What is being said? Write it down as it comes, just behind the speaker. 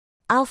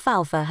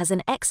Alfalfa has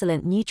an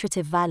excellent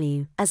nutritive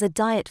value as a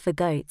diet for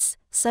goats,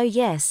 so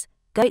yes,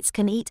 goats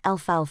can eat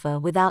alfalfa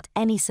without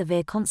any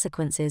severe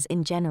consequences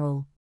in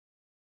general.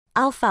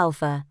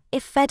 Alfalfa,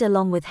 if fed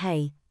along with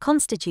hay,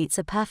 constitutes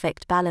a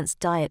perfect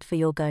balanced diet for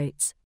your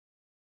goats.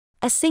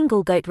 A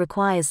single goat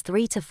requires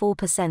 3 to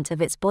 4%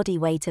 of its body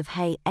weight of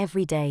hay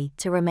every day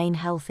to remain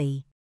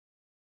healthy.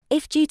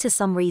 If due to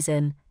some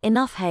reason,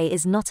 enough hay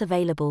is not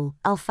available,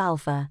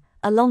 alfalfa,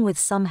 along with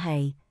some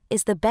hay,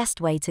 is the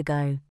best way to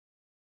go.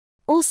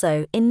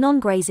 Also, in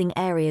non-grazing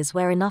areas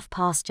where enough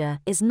pasture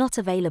is not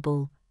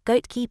available,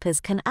 goat keepers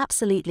can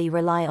absolutely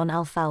rely on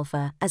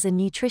alfalfa as a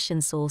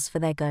nutrition source for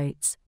their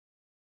goats.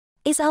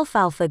 Is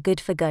alfalfa good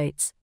for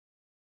goats?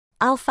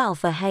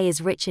 Alfalfa hay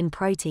is rich in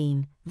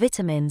protein,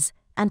 vitamins,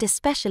 and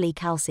especially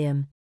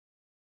calcium.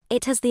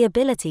 It has the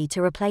ability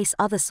to replace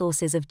other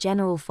sources of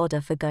general fodder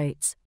for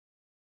goats.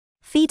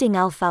 Feeding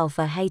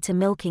alfalfa hay to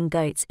milking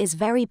goats is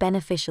very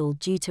beneficial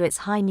due to its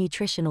high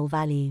nutritional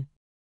value.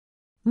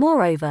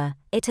 Moreover,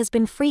 it has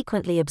been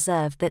frequently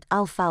observed that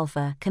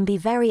alfalfa can be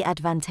very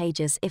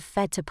advantageous if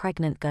fed to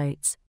pregnant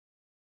goats.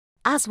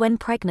 As when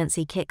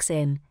pregnancy kicks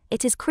in,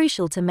 it is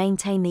crucial to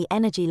maintain the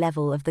energy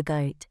level of the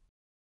goat.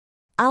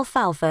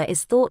 Alfalfa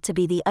is thought to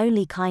be the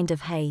only kind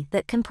of hay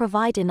that can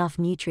provide enough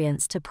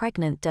nutrients to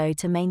pregnant doe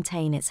to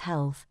maintain its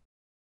health.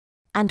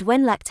 And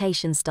when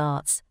lactation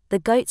starts, the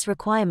goat's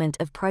requirement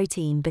of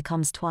protein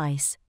becomes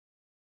twice.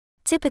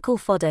 Typical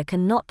fodder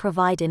cannot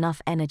provide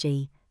enough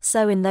energy,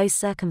 so in those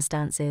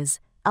circumstances,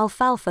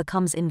 alfalfa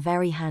comes in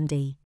very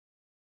handy.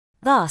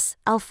 Thus,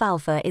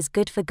 alfalfa is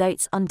good for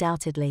goats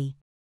undoubtedly.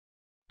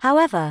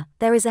 However,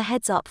 there is a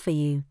heads up for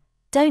you: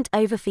 don't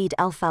overfeed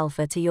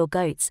alfalfa to your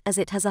goats as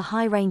it has a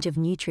high range of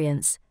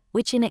nutrients,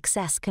 which in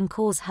excess can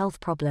cause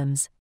health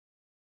problems.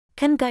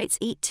 Can goats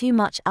eat too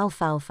much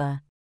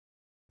alfalfa?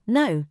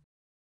 No.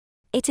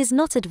 It is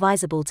not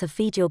advisable to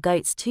feed your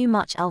goats too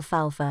much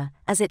alfalfa,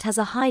 as it has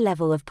a high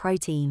level of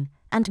protein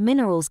and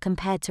minerals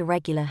compared to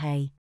regular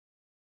hay.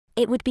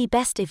 It would be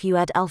best if you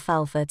add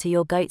alfalfa to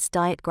your goat's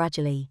diet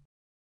gradually.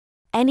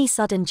 Any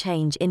sudden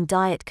change in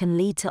diet can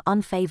lead to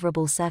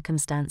unfavorable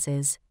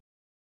circumstances.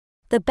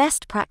 The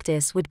best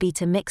practice would be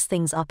to mix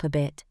things up a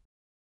bit.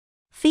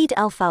 Feed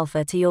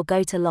alfalfa to your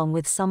goat along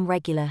with some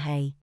regular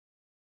hay.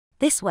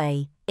 This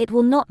way, it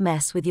will not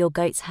mess with your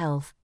goat's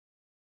health.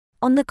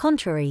 On the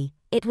contrary,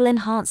 it will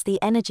enhance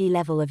the energy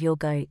level of your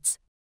goats.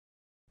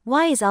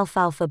 Why is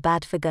alfalfa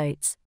bad for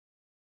goats?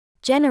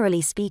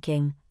 Generally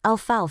speaking,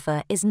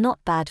 alfalfa is not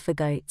bad for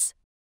goats.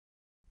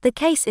 The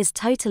case is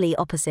totally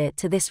opposite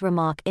to this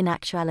remark in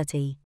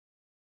actuality.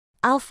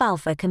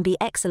 Alfalfa can be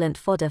excellent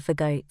fodder for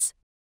goats.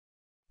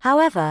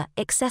 However,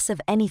 excess of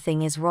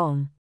anything is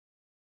wrong.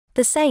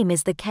 The same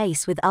is the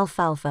case with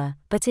alfalfa,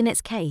 but in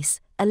its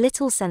case, a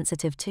little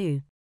sensitive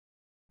too.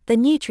 The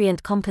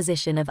nutrient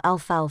composition of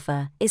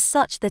alfalfa is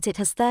such that it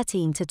has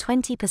 13 to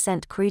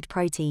 20% crude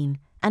protein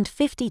and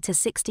 50 to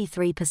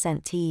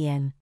 63%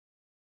 TEN.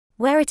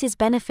 Where it is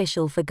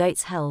beneficial for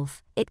goats'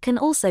 health, it can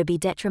also be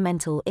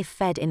detrimental if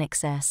fed in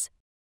excess.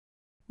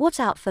 Watch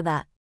out for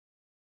that.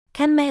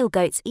 Can male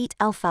goats eat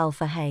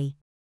alfalfa hay?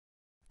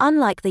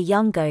 Unlike the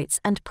young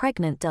goats and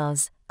pregnant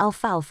does,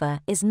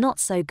 alfalfa is not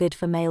so good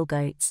for male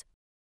goats.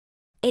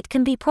 It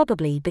can be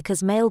probably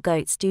because male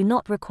goats do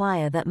not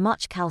require that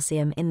much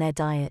calcium in their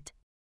diet.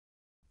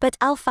 But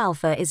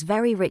alfalfa is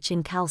very rich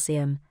in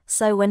calcium,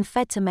 so when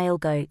fed to male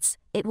goats,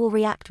 it will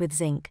react with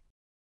zinc.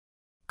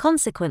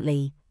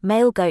 Consequently,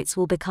 male goats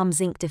will become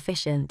zinc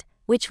deficient,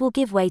 which will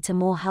give way to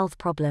more health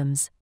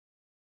problems.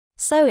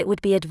 So it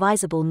would be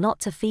advisable not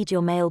to feed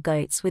your male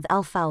goats with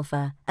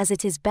alfalfa, as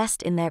it is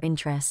best in their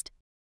interest.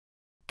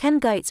 Can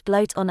goats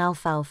bloat on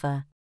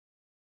alfalfa?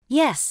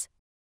 Yes.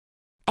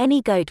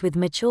 Any goat with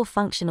mature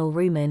functional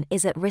rumen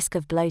is at risk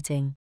of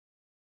bloating.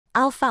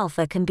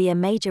 Alfalfa can be a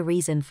major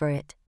reason for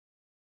it.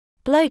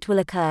 Bloat will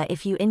occur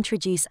if you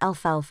introduce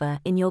alfalfa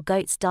in your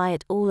goat's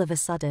diet all of a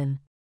sudden.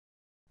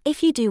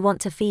 If you do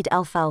want to feed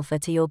alfalfa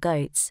to your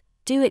goats,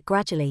 do it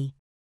gradually.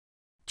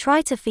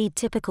 Try to feed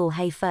typical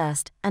hay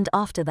first, and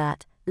after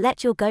that,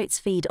 let your goats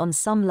feed on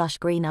some lush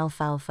green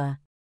alfalfa.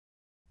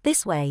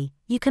 This way,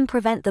 you can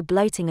prevent the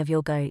bloating of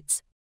your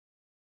goats.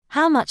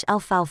 How much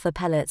alfalfa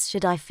pellets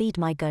should I feed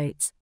my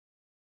goats?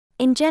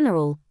 In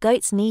general,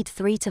 goats need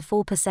 3 to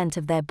 4%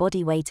 of their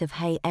body weight of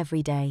hay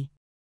every day.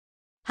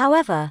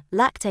 However,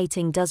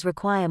 lactating does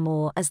require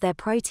more as their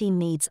protein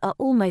needs are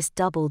almost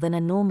double than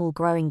a normal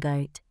growing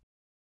goat.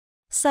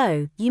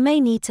 So, you may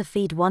need to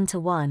feed 1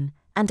 to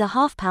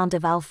 1.5 pounds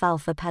of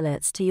alfalfa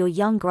pellets to your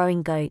young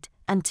growing goat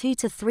and 2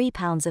 to 3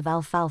 pounds of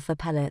alfalfa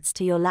pellets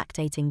to your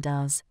lactating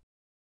does.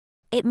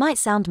 It might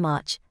sound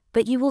much,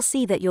 but you will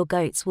see that your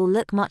goats will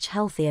look much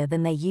healthier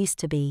than they used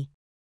to be.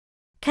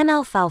 Can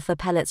alfalfa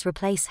pellets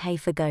replace hay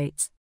for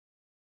goats?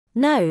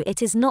 No,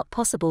 it is not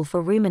possible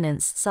for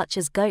ruminants such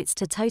as goats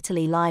to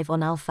totally live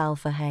on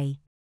alfalfa hay.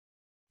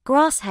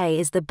 Grass hay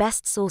is the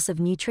best source of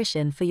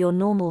nutrition for your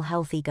normal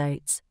healthy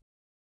goats.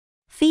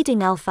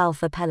 Feeding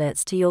alfalfa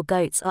pellets to your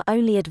goats are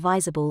only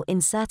advisable in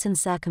certain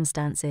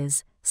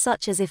circumstances,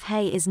 such as if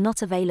hay is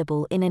not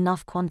available in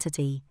enough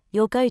quantity,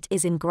 your goat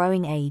is in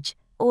growing age,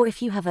 or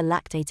if you have a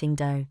lactating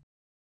doe.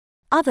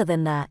 Other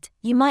than that,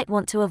 you might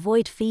want to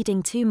avoid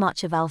feeding too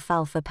much of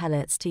alfalfa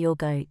pellets to your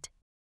goat.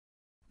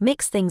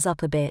 Mix things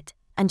up a bit,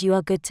 and you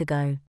are good to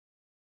go.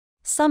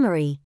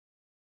 Summary: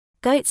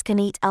 goats can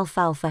eat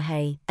alfalfa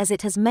hay as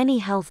it has many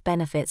health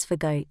benefits for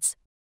goats.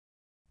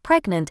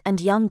 Pregnant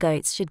and young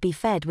goats should be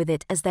fed with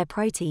it as their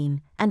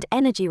protein and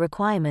energy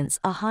requirements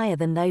are higher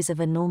than those of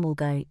a normal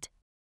goat.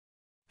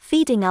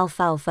 Feeding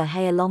alfalfa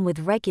hay along with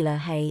regular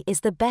hay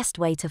is the best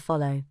way to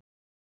follow.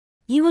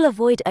 You will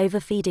avoid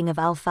overfeeding of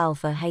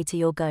alfalfa hay to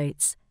your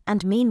goats,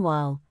 and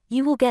meanwhile,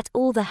 you will get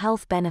all the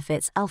health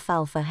benefits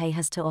alfalfa hay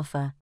has to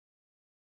offer.